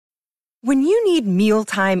When you need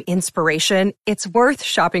mealtime inspiration, it's worth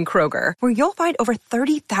shopping Kroger, where you'll find over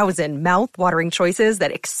 30,000 mouth-watering choices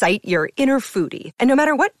that excite your inner foodie. And no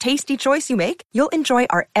matter what tasty choice you make, you'll enjoy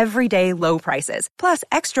our everyday low prices, plus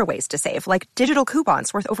extra ways to save, like digital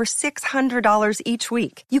coupons worth over $600 each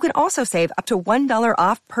week. You can also save up to $1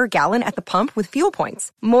 off per gallon at the pump with fuel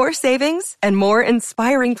points. More savings and more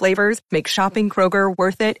inspiring flavors make shopping Kroger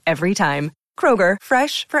worth it every time. Kroger,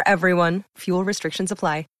 fresh for everyone. Fuel restrictions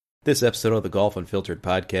apply. This episode of the Golf Unfiltered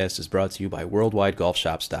podcast is brought to you by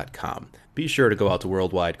WorldwideGolfShops.com. Be sure to go out to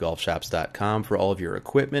WorldwideGolfShops.com for all of your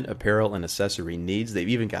equipment, apparel, and accessory needs. They've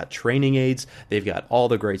even got training aids. They've got all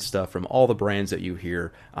the great stuff from all the brands that you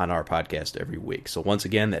hear on our podcast every week. So once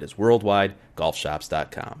again, that is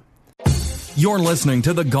WorldwideGolfShops.com. You're listening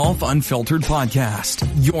to the Golf Unfiltered podcast,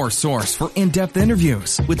 your source for in-depth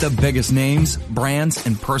interviews with the biggest names, brands,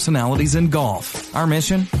 and personalities in golf. Our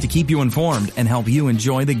mission? To keep you informed and help you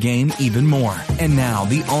enjoy the game even more. And now,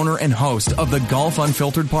 the owner and host of the Golf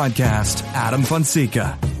Unfiltered podcast, Adam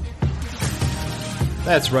Fonseca.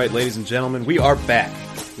 That's right, ladies and gentlemen. We are back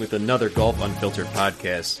with another Golf Unfiltered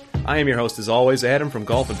podcast. I am your host, as always, Adam from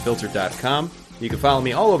GolfUnfiltered.com. You can follow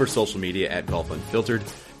me all over social media at Golf Unfiltered.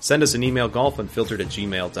 Send us an email,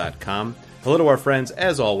 golfunfiltered@gmail.com. Hello to our friends,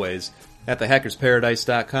 as always, at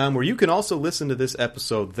thehackersparadise.com, where you can also listen to this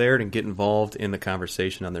episode there and get involved in the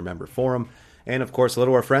conversation on their member forum. And, of course, hello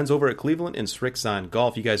to our friends over at Cleveland and Srixon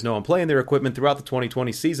Golf. You guys know I'm playing their equipment throughout the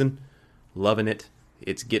 2020 season. Loving it.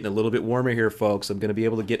 It's getting a little bit warmer here, folks. I'm going to be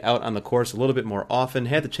able to get out on the course a little bit more often.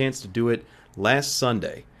 Had the chance to do it last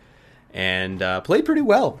Sunday. And played pretty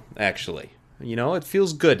well, actually. You know, it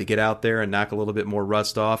feels good to get out there and knock a little bit more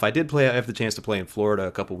rust off. I have the chance to play in Florida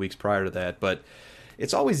a couple weeks prior to that, but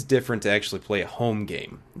it's always different to actually play a home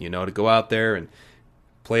game, you know, to go out there and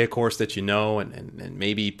play a course that you know and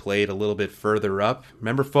maybe play it a little bit further up.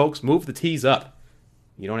 Remember, folks, move the tees up.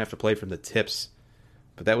 You don't have to play from the tips.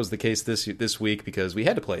 But that was the case this week because we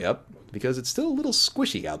had to play up because it's still a little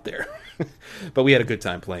squishy out there. But we had a good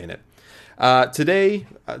time playing it.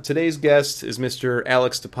 Today's guest is Mr.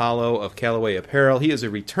 Alex DiPaolo of Callaway Apparel. He is a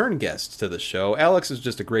return guest to the show. Alex is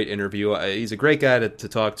just a great interview. He's a great guy to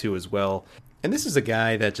talk to as well. And this is a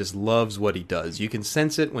guy that just loves what he does. You can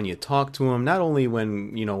sense it when you talk to him, not only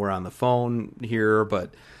when, you know, we're on the phone here,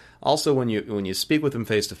 but also when you speak with him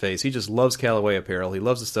face to face. He just loves Callaway Apparel. He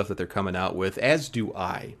loves the stuff that they're coming out with, as do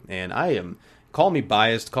I. And I am, call me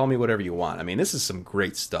biased, call me whatever you want. I mean, this is some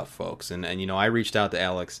great stuff, folks. And you know, I reached out to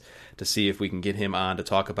Alex to see if we can get him on to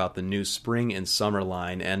talk about the new spring and summer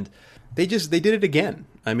line, and they did it again.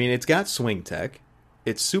 I mean, it's got swing tech.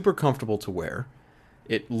 It's super comfortable to wear.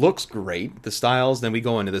 It looks great. The styles, then we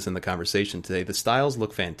go into this in the conversation today, the styles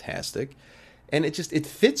look fantastic, and it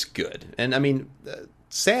fits good. And I mean,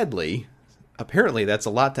 sadly, apparently that's a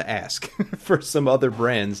lot to ask for some other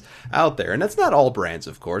brands out there. And that's not all brands,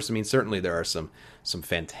 of course. I mean, certainly there are some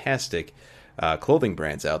fantastic clothing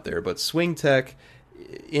brands out there, but swing tech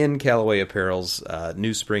in Callaway Apparel's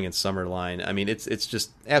new spring and summer line, I mean, it's just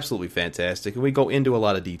absolutely fantastic. And we go into a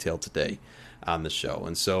lot of detail today on the show.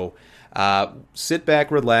 And so sit back,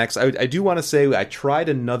 relax. I do want to say I tried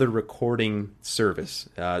another recording service,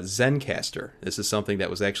 Zencastr. This is something that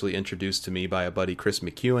was actually introduced to me by a buddy, Chris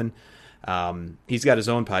McEwen. He's got his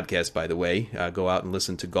own podcast, by the way. Go out and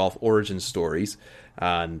listen to Golf Origin Stories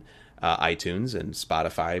on iTunes and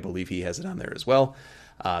Spotify. I believe he has it on there as well.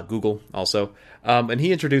 Google also. And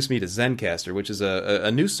he introduced me to Zencastr, which is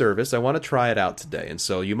a new service. I want to try it out today. And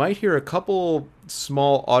so you might hear a couple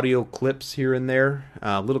small audio clips here and there,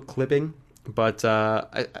 little clipping, but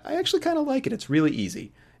I actually kind of like it. It's really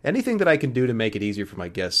easy. Anything that I can do to make it easier for my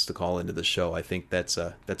guests to call into the show, I think that's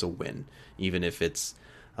a win, even if it's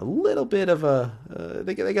a little bit of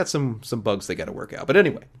they got some bugs they got to work out. But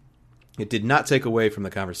anyway, it did not take away from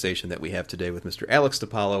the conversation that we have today with Mr. Alex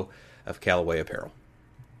DiPaolo of Callaway Apparel.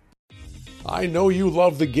 I know you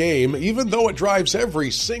love the game, even though it drives every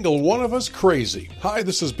single one of us crazy. Hi,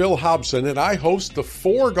 this is Bill Hobson, and I host the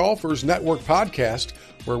Four Golfers Network podcast,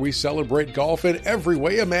 where we celebrate golf in every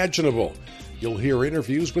way imaginable. You'll hear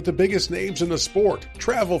interviews with the biggest names in the sport,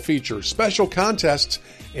 travel features, special contests,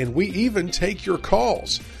 and we even take your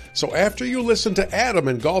calls. So after you listen to Adam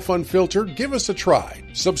and Golf Unfiltered, give us a try.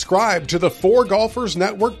 Subscribe to the Four Golfers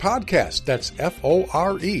Network podcast. That's FORE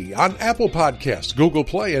on Apple Podcasts, Google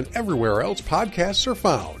Play, and everywhere else podcasts are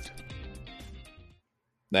found.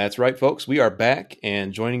 That's right, folks. We are back,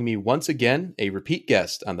 and joining me once again, a repeat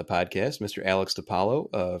guest on the podcast, Mr. Alex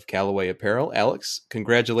DiPaolo of Callaway Apparel. Alex,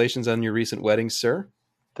 congratulations on your recent wedding, sir.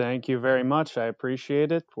 Thank you very much. I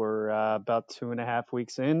appreciate it. We're about 2.5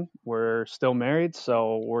 weeks in. We're still married,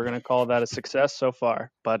 so we're going to call that a success so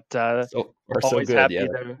far. But So far, so always good. Yeah. happy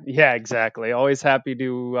to, yeah, exactly. Always happy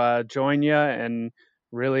to join you, and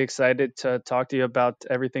really excited to talk to you about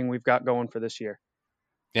everything we've got going for this year.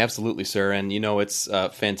 Absolutely, sir. And it's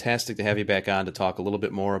fantastic to have you back on to talk a little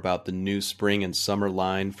bit more about the new spring and summer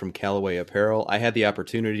line from Callaway Apparel. I had the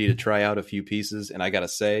opportunity to try out a few pieces, and I got to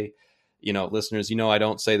say, listeners, I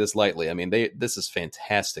don't say this lightly. I mean, this is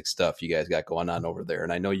fantastic stuff you guys got going on over there.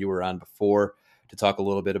 And I know you were on before to talk a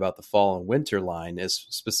little bit about the fall and winter line, as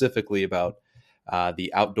specifically about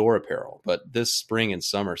the outdoor apparel. But this spring and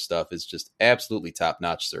summer stuff is just absolutely top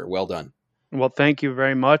notch, sir. Well done. Well, thank you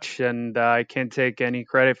very much, and I can't take any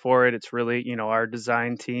credit for it. It's really, our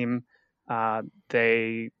design team. Uh,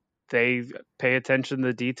 they pay attention to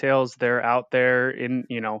the details. They're out there in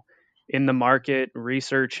the market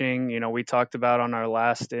researching. We talked about on our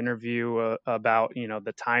last interview about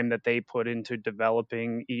the time that they put into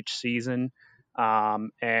developing each season,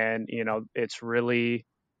 and it's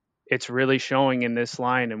really showing in this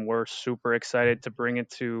line, and we're super excited to bring it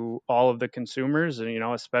to all of the consumers. And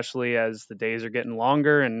especially as the days are getting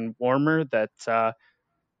longer and warmer, that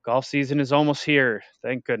golf season is almost here.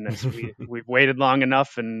 Thank goodness. We've waited long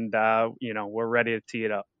enough, and we're ready to tee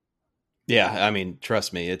it up. Yeah, I mean,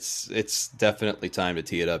 trust me, it's definitely time to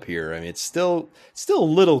tee it up here. I mean, it's still a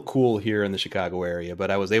little cool here in the Chicago area, but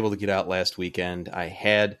I was able to get out last weekend. I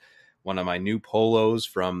had one of my new polos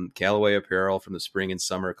from Callaway Apparel from the spring and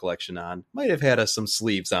summer collection on. Might have had some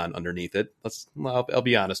sleeves on underneath it. I'll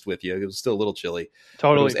be honest with you, it was still a little chilly, but it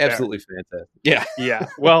Totally was fair. absolutely fantastic. Yeah, Yeah.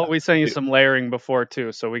 Well, we sent you some layering before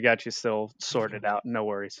too, so we got you still sorted out. No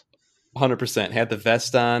worries. 100%. Had the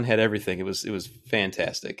vest on, had everything. It was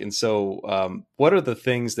fantastic. And so, what are the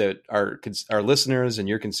things that our listeners and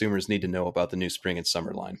your consumers need to know about the new spring and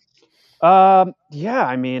summer line? Yeah,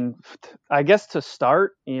 I mean, I guess to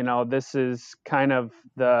start, this is kind of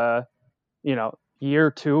the,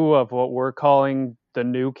 year two of what we're calling the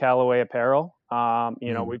new Callaway Apparel.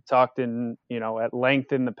 We've talked at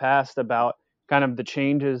length in the past about kind of the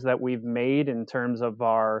changes that we've made in terms of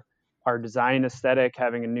our design aesthetic,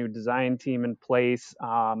 having a new design team in place,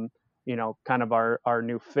 kind of our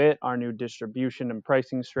new fit, our new distribution and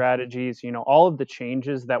pricing strategies, all of the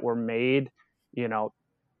changes that were made, you know,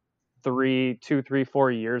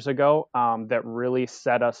 4 years ago, that really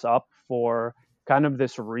set us up for kind of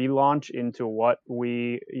this relaunch into what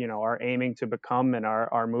we are aiming to become and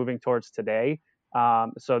are moving towards today.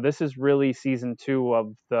 So this is really season two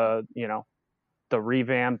of the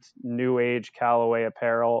revamped new age Callaway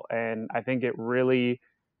Apparel, and I think it's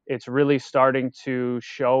really starting to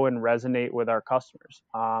show and resonate with our customers.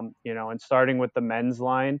 And starting with the men's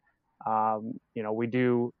line, we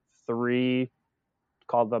do three,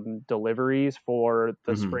 call them deliveries, for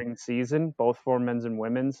the spring season, both for men's and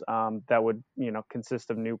women's. That would consist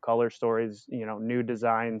of new color stories, new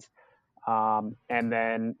designs, and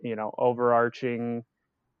then overarching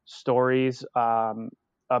stories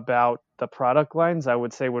about the product lines. I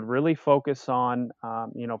would say would really focus on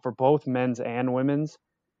for both men's and women's.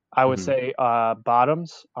 I would say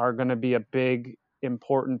bottoms are going to be a big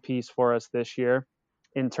important piece for us this year.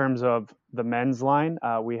 In terms of the men's line,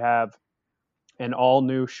 we have an all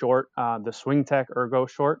new short, the SwingTech Ergo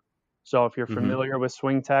short. So if you're familiar with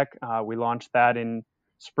SwingTech, we launched that in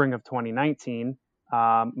spring of 2019.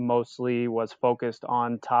 Mostly was focused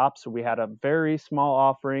on tops. We had a very small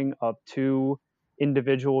offering of two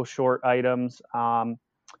individual short items,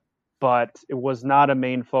 but it was not a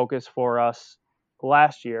main focus for us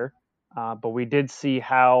last year. But we did see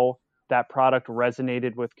how that product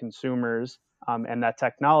resonated with consumers, and that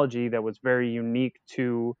technology that was very unique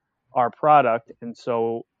to our product. And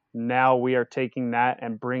so now we are taking that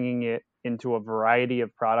and bringing it into a variety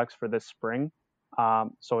of products for this spring.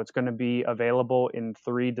 So it's going to be available in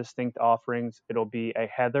three distinct offerings. It'll be a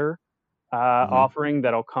heather offering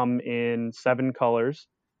that'll come in 7 colors.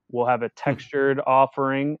 We'll have a textured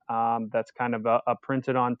offering that's kind of a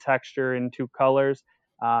printed on texture in 2 colors.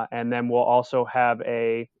 And then we'll also have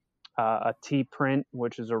a T print,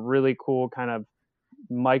 which is a really cool kind of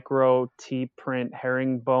micro T print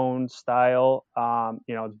herringbone style.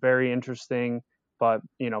 It's very interesting, but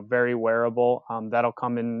very wearable. That'll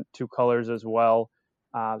come in 2 colors as well.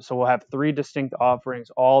 So we'll have 3 distinct offerings,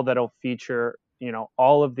 all that'll feature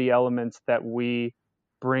all of the elements that we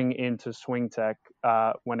bring into SwingTech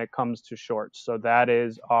when it comes to shorts. So that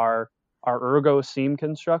is our Ergo seam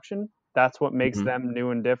construction. That's what makes them new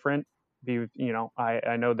and different.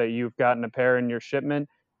 I know that you've gotten a pair in your shipment,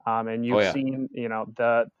 and you've seen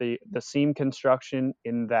the seam construction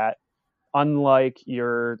in that unlike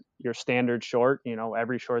your standard short,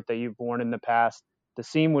 every short that you've worn in the past, the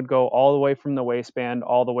seam would go all the way from the waistband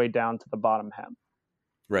all the way down to the bottom hem.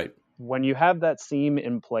 Right. When you have that seam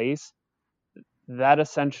in place, that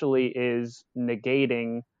essentially is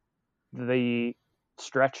negating the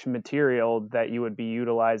stretch material that you would be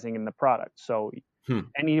utilizing in the product. So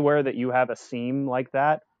anywhere that you have a seam like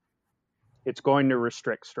that, it's going to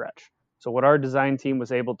restrict stretch. So what our design team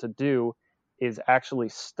was able to do is actually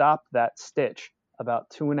stop that stitch about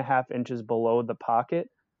 2.5 inches below the pocket,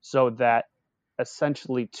 so that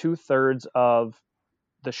essentially 2/3 of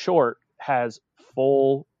the short has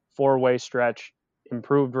full 4-way stretch,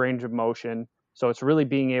 improved range of motion. So it's really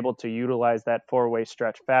being able to utilize that 4-way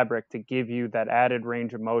stretch fabric to give you that added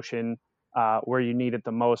range of motion where you need it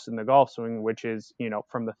the most in the golf swing, which is,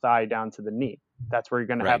 from the thigh down to the knee. That's where you're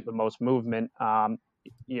going to have the most movement, and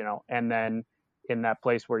then in that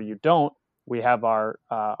place where you don't, we have our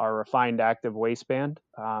refined active waistband,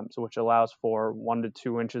 which allows for 1 to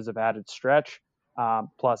 2 inches of added stretch,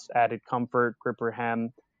 plus added comfort, gripper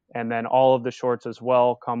hem. And then all of the shorts as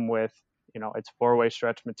well come with, it's 4-way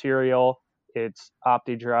stretch material, it's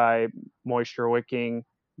OptiDry moisture wicking,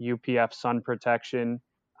 UPF sun protection,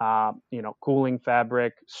 cooling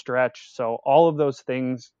fabric, stretch. So all of those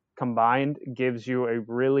things combined gives you a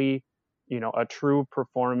really, a true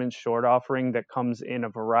performance short offering that comes in a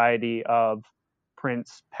variety of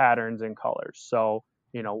prints, patterns, and colors. So,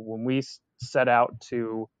 when we set out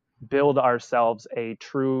to build ourselves a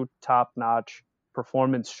true top-notch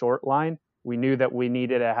performance short line, we knew that we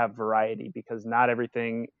needed to have variety, because not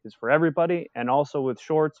everything is for everybody. And also with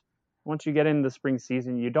shorts, once you get into the spring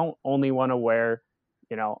season, you don't only want to wear,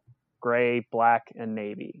 gray, black, and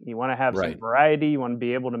navy. You want to have some variety. You want to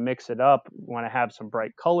be able to mix it up. You want to have some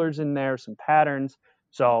bright colors in there, some patterns.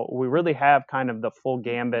 So we really have kind of the full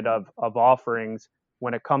gambit of offerings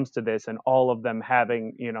when it comes to this, and all of them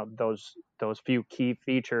having, those few key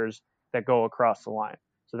features that go across the line.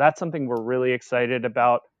 So that's something we're really excited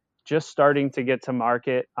about, just starting to get to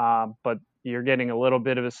market. But you're getting a little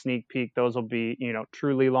bit of a sneak peek. Those will be,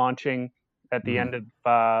 truly launching at the end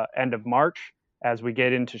of March as we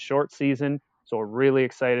get into short season. So we're really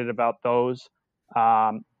excited about those.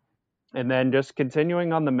 And then just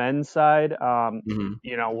continuing on the men's side,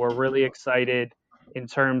 we're really excited in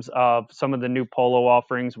terms of some of the new polo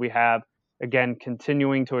offerings we have. Again,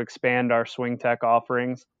 continuing to expand our Swing Tech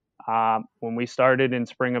offerings. When we started in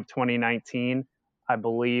spring of 2019, I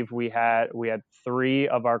believe we had 3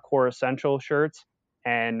 of our core essential shirts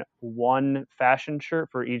and 1 fashion shirt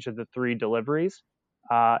for each of the 3 deliveries.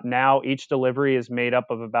 Now each delivery is made up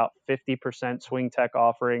of about 50% Swing Tech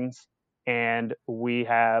offerings, and we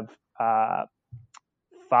have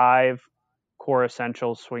 5 core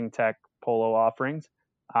essential Swing Tech polo offerings.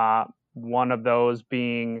 One of those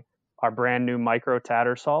being our brand new micro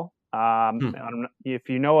Tattersall. If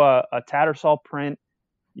you know a Tattersall print,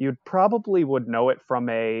 you probably would know it from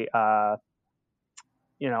a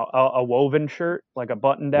woven shirt, like a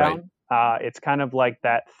button down. It's kind of like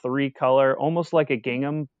that 3-color, almost like a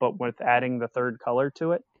gingham, but with adding the 3rd color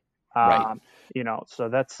to it. So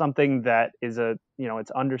that's something that is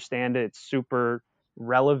it's understanded. It's super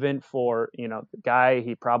relevant for, the guy.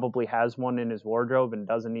 He probably has one in his wardrobe and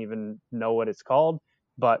doesn't even know what it's called.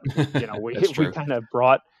 But, we kind of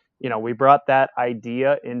brought that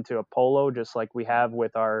idea into a polo, just like we have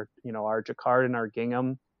with our jacquard and our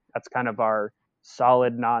gingham. That's kind of our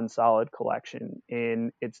solid, non-solid collection.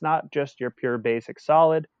 And it's not just your pure basic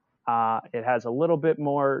solid. It has a little bit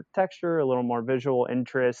more texture, a little more visual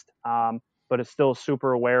interest, but it's still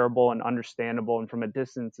super wearable and understandable. And from a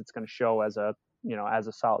distance, it's going to show as a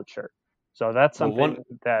solid shirt. So that's something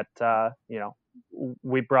that,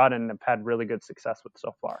 we brought in and have had really good success with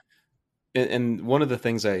so far. And one of the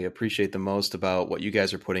things I appreciate the most about what you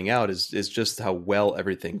guys are putting out is just how well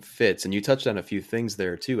everything fits. And you touched on a few things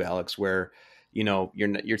there too, Alex, where,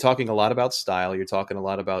 you're talking a lot about style. You're talking a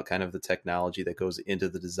lot about kind of the technology that goes into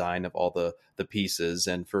the design of all the pieces.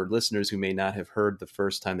 And for listeners who may not have heard the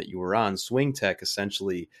first time that you were on, Swing Tech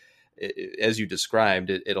essentially, as you described,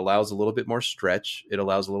 it allows a little bit more stretch. It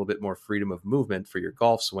allows a little bit more freedom of movement for your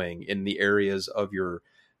golf swing in the areas of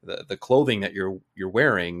the clothing that you're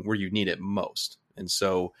wearing where you need it most. And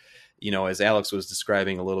so, as Alex was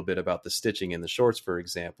describing a little bit about the stitching in the shorts, for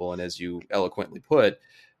example, and as you eloquently put,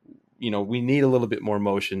 we need a little bit more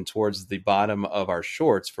motion towards the bottom of our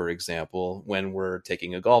shorts, for example, when we're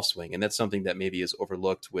taking a golf swing. And that's something that maybe is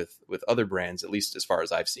overlooked with other brands, at least as far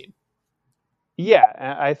as I've seen.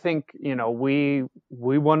 Yeah, I think, we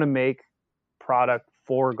want to make product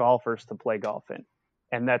for golfers to play golf in.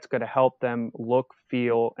 And that's going to help them look,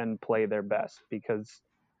 feel, and play their best. Because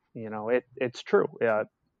it's true.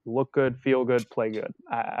 Look good, feel good, play good.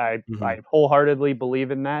 I Hmm. wholeheartedly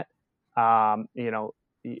believe in that.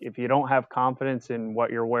 If you don't have confidence in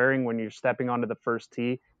what you're wearing when you're stepping onto the first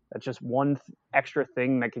tee, that's just one extra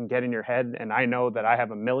thing that can get in your head. And I know that I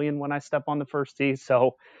have a million when I step on the first tee.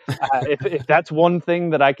 So if that's one thing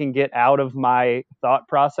that I can get out of my thought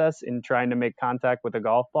process in trying to make contact with a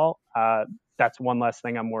golf ball, that's one less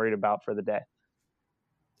thing I'm worried about for the day.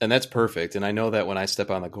 And that's perfect. And I know that when I step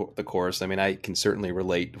on the course, I mean, I can certainly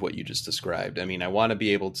relate to what you just described. I mean, I want to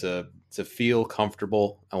be able to feel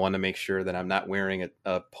comfortable. I want to make sure that I'm not wearing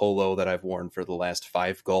a polo that I've worn for the last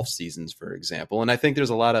 5 golf seasons, for example. And I think there's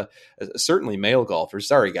a lot of certainly male golfers.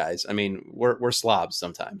 Sorry, guys. I mean, we're slobs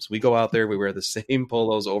sometimes. We go out there, we wear the same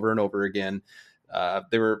polos over and over again.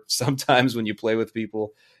 There were some times when you play with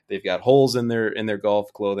people, they've got holes in their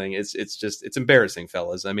golf clothing. It's embarrassing,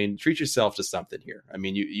 fellas. I mean, treat yourself to something here. I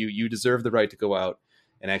mean, you deserve the right to go out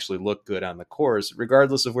and actually look good on the course,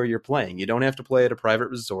 regardless of where you're playing. You don't have to play at a private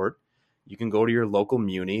resort. You can go to your local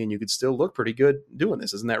muni and you could still look pretty good doing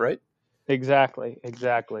this. Isn't that right? Exactly.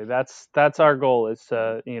 That's our goal, is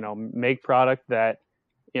to, make product that,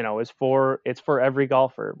 it's for every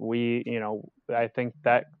golfer. I think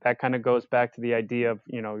that kind of goes back to the idea of,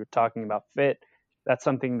 you're talking about fit. That's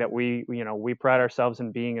something that we pride ourselves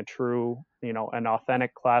in being a true, an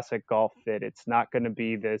authentic classic golf fit. It's not going to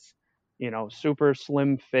be this, super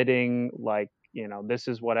slim fitting, like, this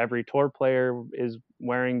is what every tour player is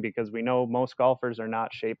wearing, because we know most golfers are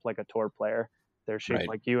not shaped like a tour player. They're shaped Right.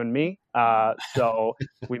 like you and me. So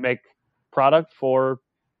we make product for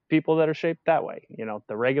people that are shaped that way.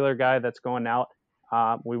 The regular guy that's going out,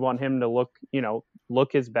 we want him to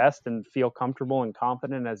look his best and feel comfortable and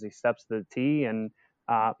confident as he steps to the tee. And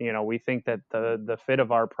we think that the fit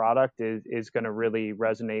of our product is going to really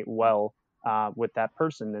resonate well with that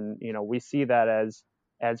person. And we see that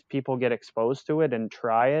as people get exposed to it and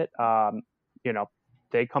try it,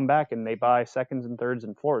 they come back and they buy seconds and thirds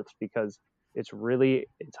and fourths, because it's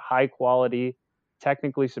high quality,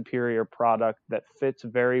 technically superior product that fits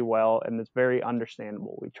very well and it's very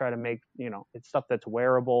understandable. We try to make, it's stuff that's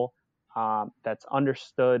wearable, that's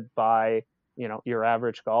understood by, your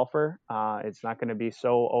average golfer. It's not going to be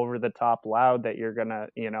so over the top loud that you're going to,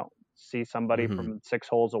 see somebody Hmm. from 6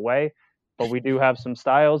 holes away. But we do have some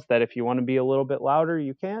styles that if you want to be a little bit louder,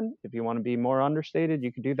 you can. If you want to be more understated,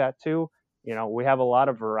 you can do that too. We have a lot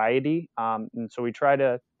of variety. And so we try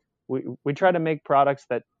to make products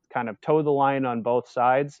that kind of toe the line on both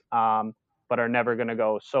sides, but are never going to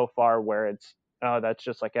go so far where it's, that's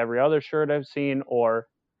just like every other shirt I've seen, or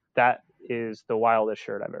that is the wildest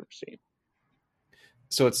shirt I've ever seen.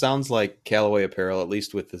 So it sounds like Callaway Apparel, at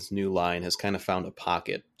least with this new line, has kind of found a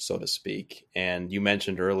pocket, so to speak. And you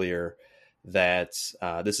mentioned earlier that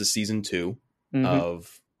this is season 2 Mm-hmm.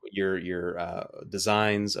 of your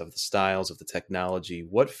designs, of the styles, of the technology.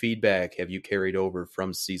 What feedback have you carried over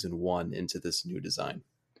from season 1 into this new design?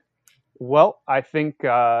 Well, I think,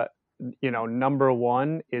 number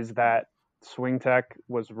one is that Swing Tech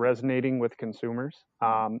was resonating with consumers.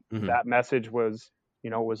 Hmm. That message was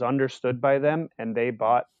understood by them, and they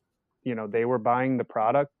bought, they were buying the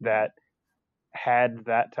product that had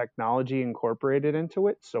that technology incorporated into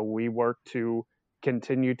it. So we worked to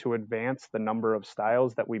continue to advance the number of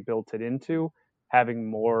styles that we built it into, having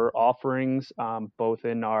more offerings, both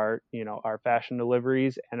in our fashion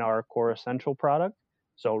deliveries and our core essential product.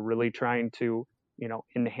 So really trying to,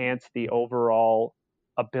 enhance the overall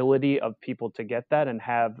ability of people to get that and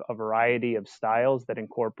have a variety of styles that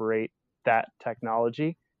incorporate that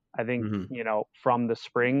technology. I think, Hmm. from the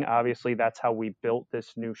spring, obviously that's how we built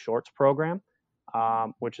this new shorts program,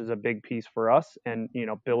 which is a big piece for us. And,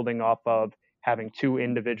 building off of having 2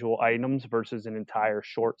 individual items versus an entire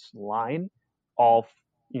shorts line, all,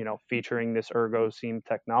 featuring this ergo seam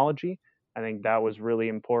technology. I think that was really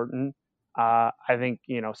important. I think,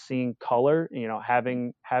 seeing color,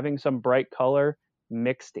 having some bright color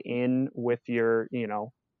mixed in with your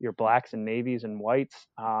blacks and navies and whites.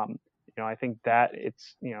 I think that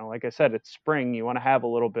it's, like I said, it's spring. You want to have a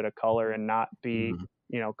little bit of color and not be,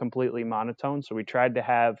 Hmm. completely monotone. So we tried to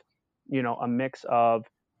have, a mix of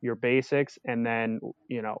your basics, and then,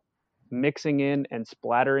 mixing in and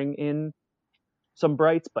splattering in some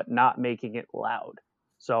brights, but not making it loud.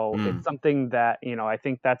 So it's Mm. something that, I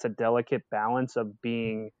think that's a delicate balance of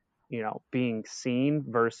being seen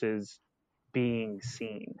versus being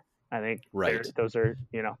seen. I think Right. those are,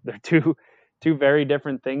 they're two very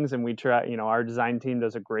different things. And we try, our design team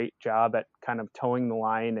does a great job at kind of towing the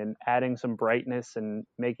line and adding some brightness and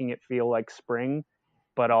making it feel like spring,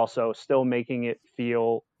 but also still making it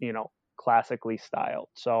feel, classically styled.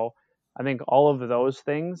 So I think all of those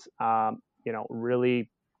things,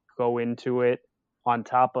 really go into it, on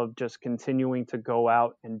top of just continuing to go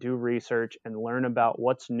out and do research and learn about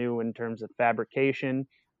what's new in terms of fabrication,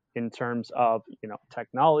 in terms of,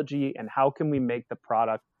 technology, and how can we make the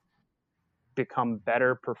product become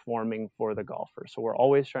better performing for the golfer. So we're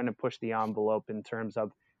always trying to push the envelope in terms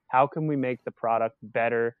of how can we make the product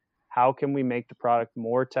better? How can we make the product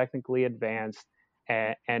more technically advanced,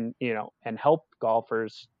 and help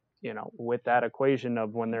golfers, with that equation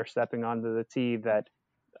of when they're stepping onto the tee, that,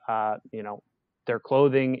 their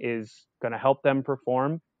clothing is going to help them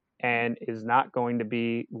perform and is not going to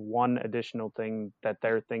be one additional thing that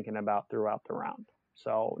they're thinking about throughout the round.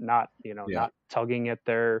 So not tugging at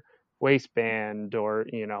their waistband, or,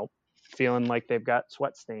 feeling like they've got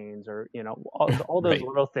sweat stains, or, all those Right.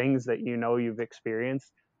 little things that, you've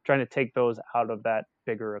experienced, trying to take those out of that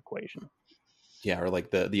bigger equation. Yeah, or like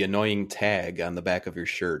the annoying tag on the back of your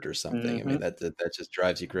shirt or something. I mean, Mm-hmm. that just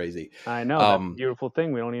drives you crazy. I know, that's a beautiful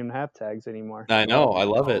thing. We don't even have tags anymore. I know, I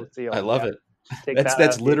love it. Always deal. I love Yeah, it. just take That's that out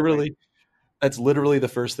that's of the literally that's literally the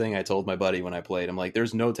first thing I told my buddy when I played. I'm like,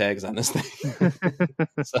 "There's no tags on this thing." equation.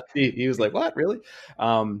 So he was like, "What, really?"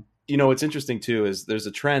 What's interesting too is there's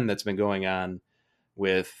a trend that's been going on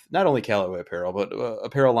with not only Callaway apparel, but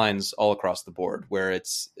apparel lines all across the board, where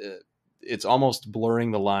it's almost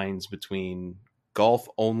blurring the lines between golf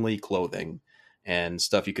only clothing and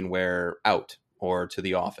stuff you can wear out or to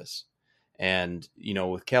the office. And,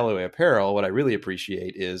 with Callaway apparel, what I really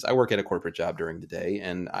appreciate is I work at a corporate job during the day,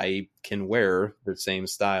 and I can wear the same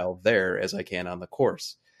style there as I can on the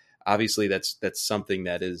course. Obviously, that's something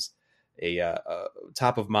that is a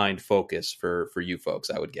top of mind focus for you folks,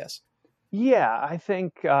 I would guess. Yeah, I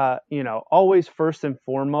think, always first and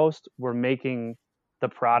foremost, we're making the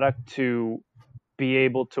product to be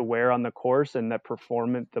able to wear on the course, and the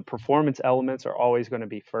performance elements are always going to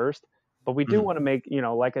be first. But we do Mhm. want to make,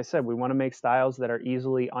 like I said, we want to make styles that are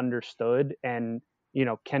easily understood, and,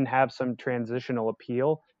 can have some transitional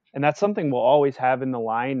appeal. And that's something we'll always have in the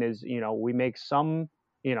line is, we make some,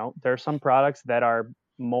 there are some products that are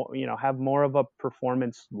more, have more of a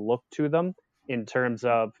performance look to them, in terms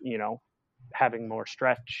of, having more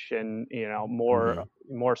stretch and, Mhm.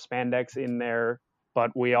 more spandex in there.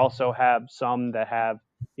 But we also have some that have,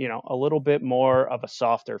 a little bit more of a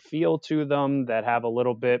softer feel to them, that have a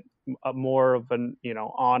little bit more of an,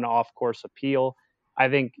 on off course appeal. I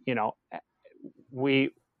think,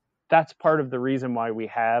 we that's part of the reason why we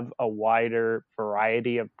have a wider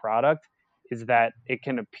variety of product, is that it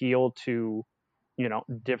can appeal to,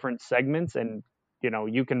 different segments. And,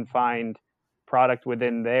 you can find product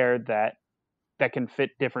within there that can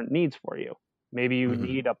fit different needs for you. Maybe you Mhm.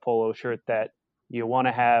 need a polo shirt that you want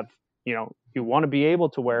to have, you want to be able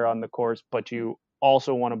to wear on the course, but you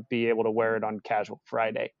also want to be able to wear it on casual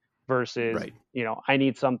Friday, versus, Right. I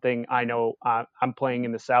need something, I know, I'm playing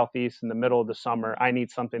in the Southeast in the middle of the summer. I need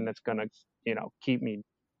something that's going to, keep me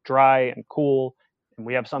dry and cool. And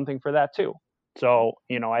we have something for that too. So,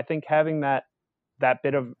 I think having that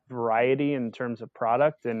bit of variety in terms of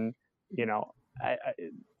product, and, you know, I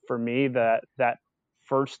for me, that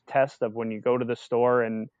first test of when you go to the store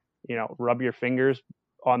and, rub your fingers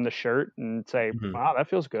on the shirt and say, Mhm. wow, that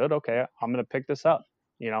feels good, okay, I'm going to pick this up.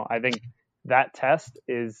 I think that test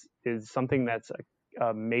is something that's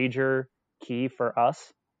a major key for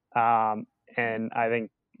us. And I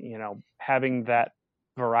think, having that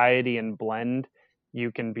variety and blend,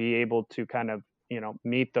 you can be able to kind of,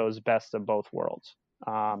 meet those best of both worlds.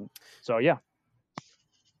 So yeah.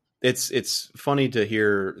 It's funny to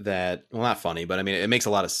hear that. Well, not funny, but I mean, it makes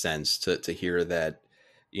a lot of sense to hear that.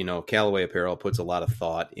 Callaway Apparel puts a lot of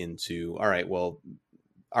thought into. All right, well,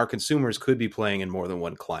 our consumers could be playing in more than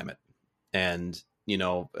one climate, and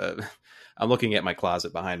I'm looking at my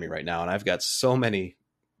closet behind me right now, and I've got so many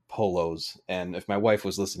polos. And if my wife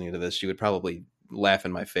was listening to this, she would probably laugh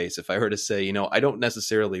in my face if I were to say, I don't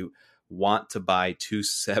necessarily want to buy two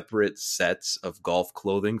separate sets of golf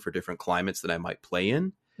clothing for different climates that I might play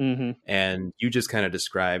in. Hmm. And you just kind of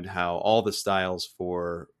described how all the styles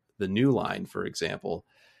for the new line, for example,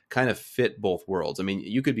 kind of fit both worlds. I mean,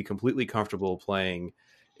 you could be completely comfortable playing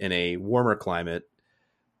in a warmer climate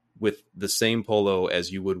with the same polo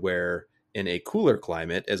as you would wear in a cooler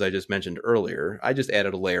climate. As I just mentioned earlier, I just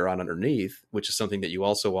added a layer on underneath, which is something that you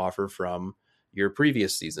also offer from your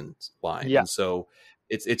previous season's line. Yeah. And so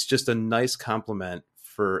it's just a nice complement.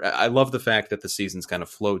 I love the fact that the seasons kind of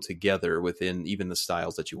flow together within even the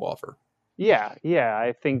styles that you offer. Yeah.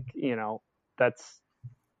 I think, that's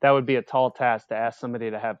that would be a tall task to ask somebody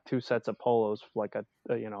to have 2 sets of polos, like a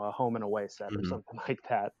home and away set or something like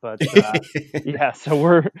that. But yeah,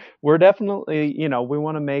 so we're definitely, we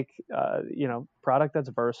want to make product that's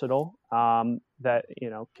versatile, that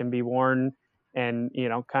can be worn, and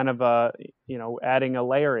kind of adding a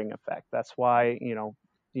layering effect. That's why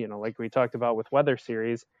like we talked about with Weather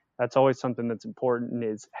Series, that's always something that's important,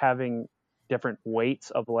 is having different weights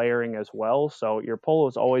of layering as well. So your polo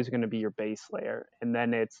is always going to be your base layer, and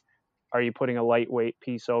then are you putting a lightweight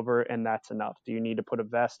piece over, and that's enough? Do you need to put a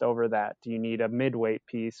vest over that? Do you need a midweight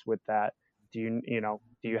piece with that? Do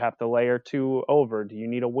you have to layer 2 over? Do you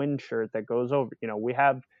need a wind shirt that goes over? We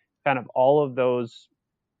have kind of all of those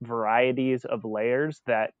varieties of layers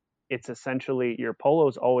that it's essentially your polo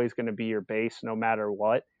is always going to be your base no matter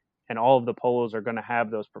what, and all of the polos are going to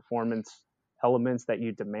have those performance elements that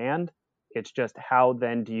you demand. It's just how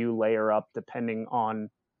then do you layer up depending on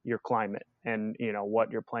your climate and what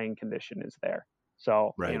your playing condition is there.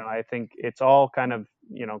 So right. I think it's all kind of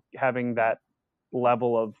having that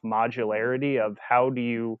level of modularity of how do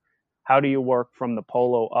you work from the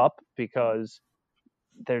polo up, because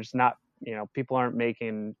there's not people aren't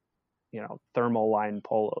making thermal line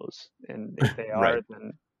polos, and if they are, right.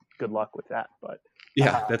 then good luck with that. But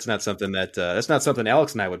yeah, that's not something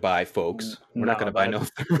Alex and I would buy, folks. We're not going to buy no.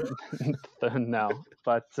 No,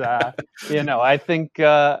 but I think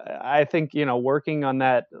working on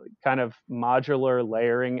that kind of modular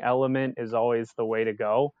layering element is always the way to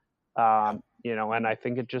go. And I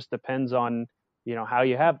think it just depends on how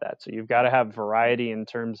you have that. So you've got to have variety in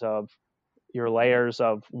terms of your layers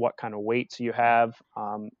of what kind of weights you have.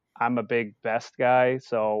 I'm a big vest guy,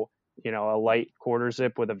 so a light quarter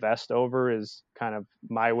zip with a vest over is kind of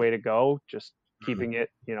my way to go, just keeping it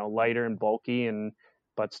lighter and bulky,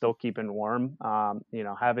 but still keeping warm.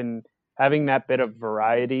 Having that bit of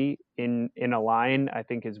variety in a line, I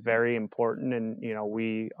think, is very important, and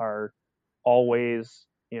we are always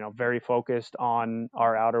very focused on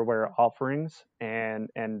our outerwear offerings,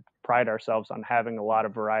 and pride ourselves on having a lot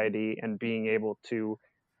of variety and being able to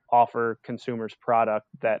offer consumers product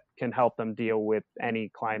that can help them deal with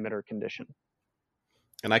any climate or condition.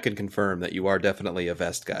 And I can confirm that you are definitely a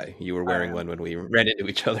vest guy. You were wearing one when we ran into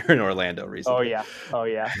each other in Orlando recently. Oh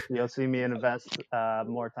yeah. You'll see me in a vest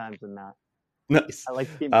more times than not. Nice. I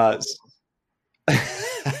like to keep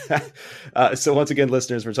so once again,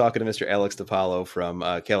 listeners, we're talking to Mr. Alex DiPaolo from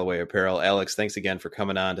Callaway Apparel. Alex, thanks again for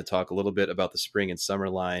coming on to talk a little bit about the spring and summer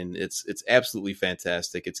line. It's absolutely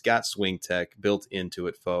fantastic. It's got swing tech built into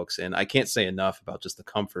it, folks, and I can't say enough about just the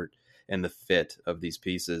comfort and the fit of these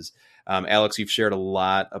pieces. Alex, you've shared a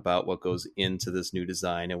lot about what goes into this new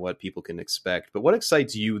design and what people can expect, but what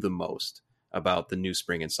excites you the most about the new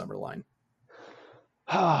spring and summer line?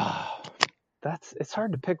 It's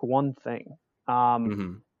hard to pick one thing. I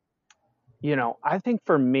think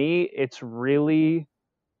for me, it's really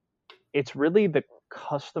the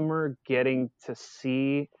customer getting to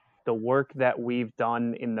see the work that we've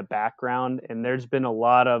done in the background. And there's been a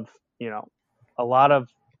lot of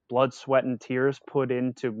blood, sweat, and tears put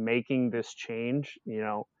into making this change.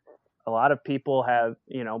 A lot of people have,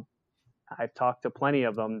 I've talked to plenty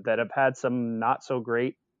of them that have had some not so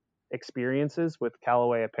great experiences with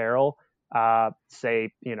Callaway Apparel,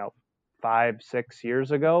 say, 5-6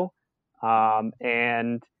 years ago.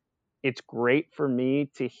 And it's great for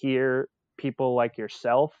me to hear people like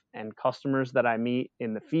yourself and customers that I meet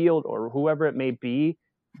in the field or whoever it may be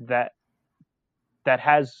that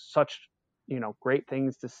has such, great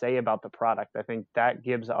things to say about the product. I think that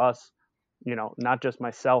gives us, not just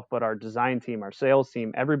myself, but our design team, our sales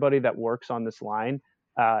team, everybody that works on this line.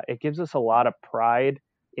 It gives us a lot of pride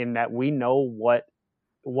in that we know what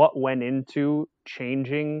went into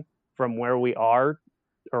changing from where we are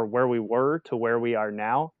or where we were to where we are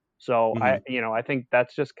now. So I think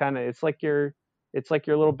that's just kind of, it's like your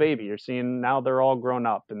little baby. You're seeing now they're all grown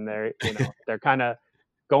up and they're kind of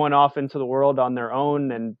going off into the world on their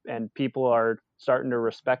own, and people are starting to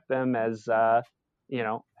respect them as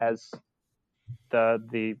as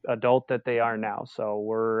the adult that they are now. So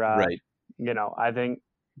we're right. I think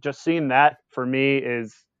just seeing that for me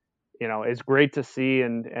is great to see,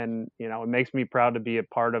 and it makes me proud to be a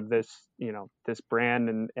part of this, this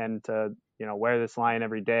brand and to, wear this line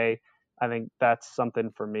every day. I think that's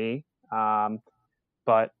something for me.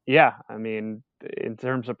 But yeah, I mean, in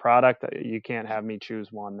terms of product, you can't have me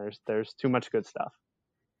choose one. There's too much good stuff.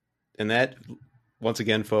 And that, once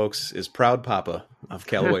again, folks, is proud papa of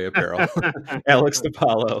Callaway Apparel, Alex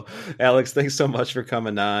DiPaolo. Alex, thanks so much for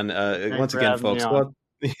coming on. Once again, folks,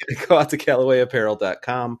 Go out to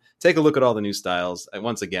CallawayApparel.com. Take a look at all the new styles. And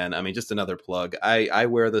once again, I mean, just another plug. I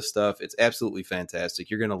wear this stuff. It's absolutely fantastic.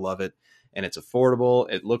 You're going to love it. And it's affordable.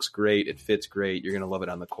 It looks great. It fits great. You're going to love it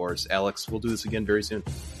on the course. Alex, we'll do this again very soon.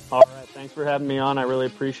 All right. Thanks for having me on. I really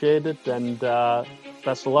appreciate it. And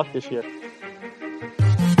best of luck this year.